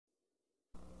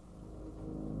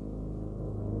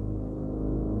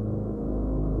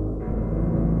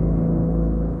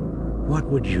What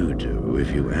would you do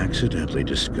if you accidentally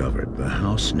discovered the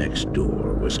house next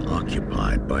door was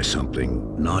occupied by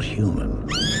something not human?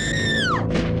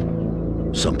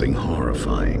 Something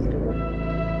horrifying.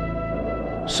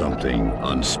 Something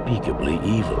unspeakably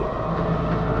evil.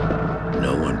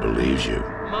 No one believes you.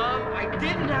 Mom, I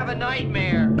didn't have a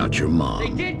nightmare. Not your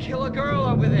mom. They did kill a girl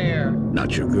over there.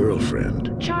 Not your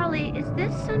girlfriend. Charlie, is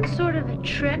this some sort of a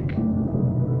trick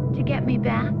to get me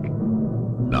back?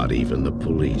 Not even the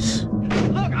police.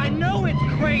 Look, I know it's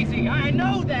crazy. I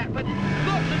know that, but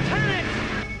look, Lieutenant!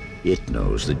 It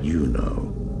knows that you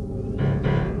know.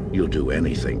 You'll do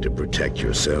anything to protect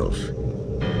yourself.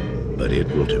 But it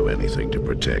will do anything to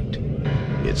protect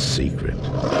its secret.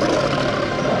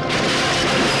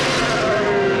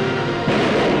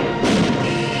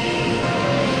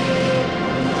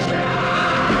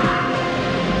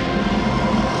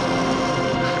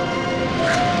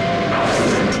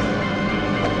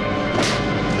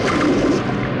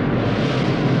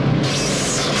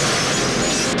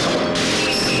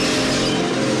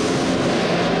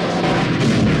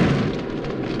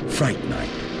 Fright Night.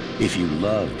 If you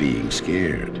love being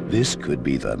scared, this could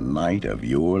be the night of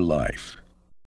your life.